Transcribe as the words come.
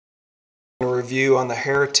Review on the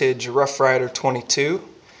Heritage Rough Rider 22.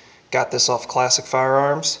 Got this off Classic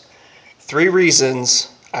Firearms. 3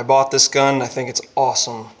 reasons I bought this gun. I think it's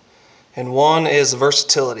awesome. And one is the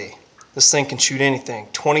versatility. This thing can shoot anything.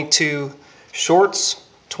 22 shorts,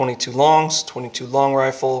 22 longs, 22 long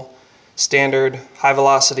rifle, standard, high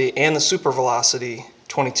velocity, and the super velocity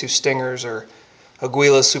 22 stingers or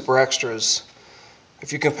Aguila super extras.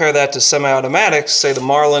 If you compare that to semi-automatics, say the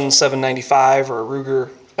Marlin 795 or Ruger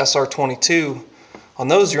SR22, on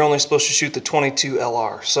those you're only supposed to shoot the 22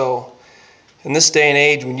 LR. So in this day and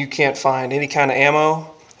age when you can't find any kind of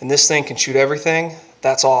ammo and this thing can shoot everything,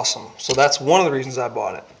 that's awesome. So that's one of the reasons I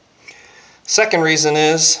bought it. Second reason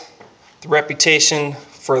is the reputation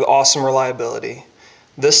for the awesome reliability.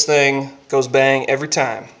 This thing goes bang every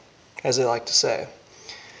time, as they like to say.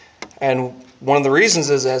 And one of the reasons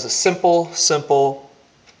is it has a simple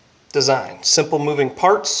design. Simple moving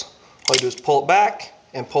parts. All you do is pull it back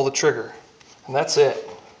and pull the trigger. And that's it.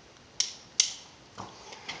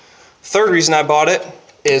 Third reason I bought it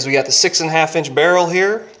is we got the 6.5-inch barrel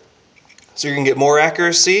here. So you're going to get more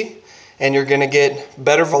accuracy and you're going to get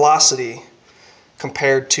better velocity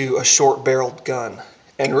compared to a short barreled gun.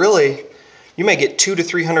 And really, you may get 200 to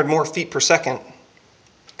 300 more feet per second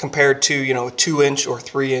compared to, you know, a 2-inch or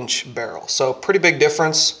 3-inch barrel. So pretty big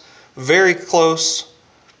difference. Very close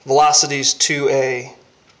velocities to a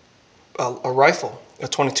rifle, a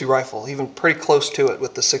 22 rifle, even pretty close to it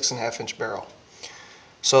with the 6.5-inch barrel.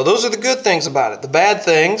 So those are the good things about it. The bad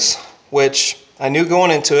things, which I knew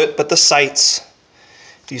going into it, but the sights.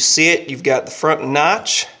 If you see it, you've got the front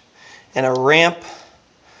notch and a ramp,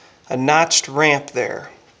 a notched ramp there.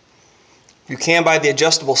 You can buy the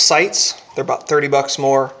adjustable sights. They're about 30 bucks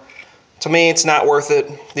more. To me, it's not worth it.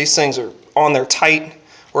 These things are on there tight.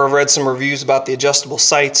 Where I've read some reviews about the adjustable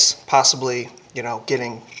sights, possibly, you know,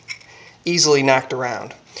 getting easily knocked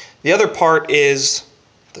around. The other part is,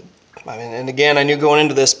 and again, I knew going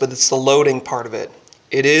into this, but it's the loading part of it.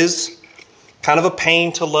 It is kind of a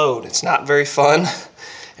pain to load. It's not very fun,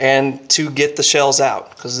 and to get the shells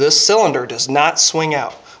out, because this cylinder does not swing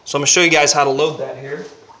out. So I'm going to show you guys how to load that here.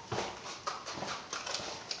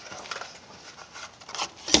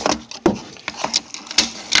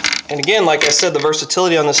 And again, like I said, the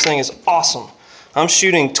versatility on this thing is awesome. I'm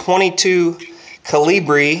shooting 22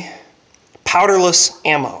 Calibri powderless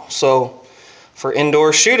ammo. So for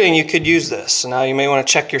indoor shooting, you could use this. Now you may want to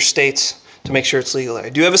check your states to make sure it's legal. I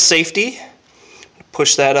do have a safety.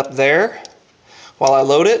 Push that up there while I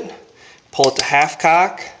load it. Pull it to half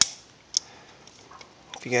cock.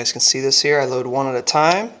 If you guys can see this here, I load one at a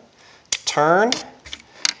time. Turn.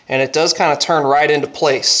 And it does kind of turn right into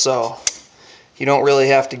place. So you don't really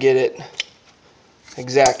have to get it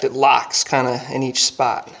exact. It locks kind of in each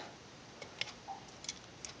spot.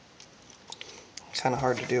 Kind of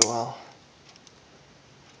hard to do well.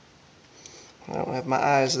 I don't have my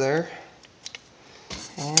eyes there.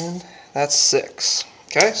 And that's 6.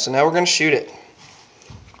 Okay, so now we're going to shoot it.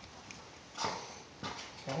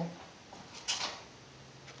 Okay.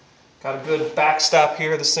 Got a good backstop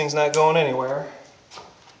here. This thing's not going anywhere.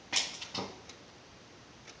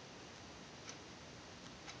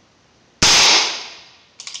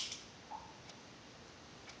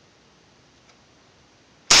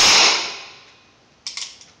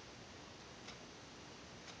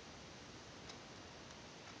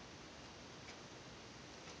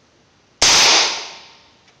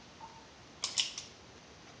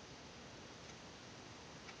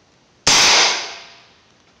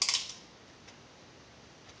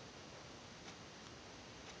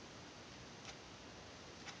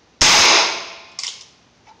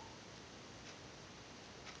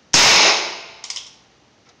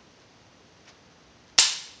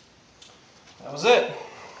 That was it.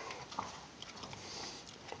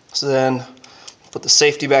 So then put the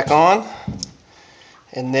safety back on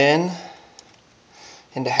and then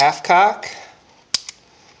into half cock,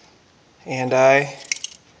 and I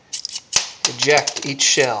eject each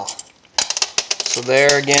shell. So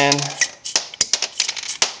there again,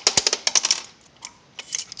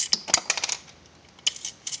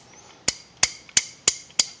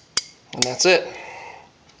 and that's it.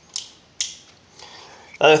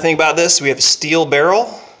 Other thing about this, we have a steel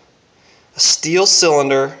barrel, a steel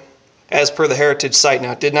cylinder, as per the Heritage site.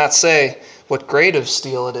 Now, it did not say what grade of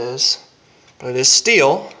steel it is, but it is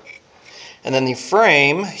steel. And then the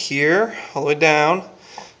frame here, all the way down,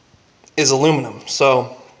 is aluminum.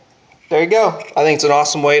 So, there you go. I think it's an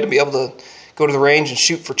awesome way to be able to go to the range and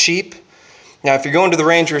shoot for cheap. Now, if you're going to the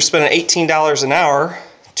range, you're spending $18 an hour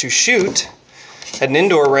to shoot at an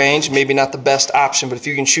indoor range, maybe not the best option, but if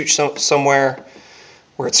you can shoot somewhere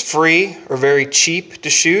where it's free or very cheap to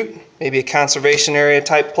shoot, maybe a conservation area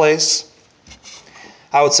type place,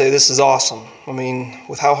 I would say this is awesome. I mean,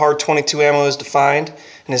 with how hard .22 ammo is to find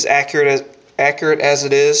and as accurate as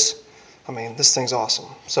it is, I mean, this thing's awesome.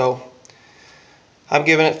 So I'm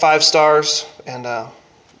giving it 5 stars, and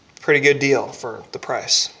pretty good deal for the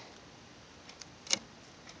price.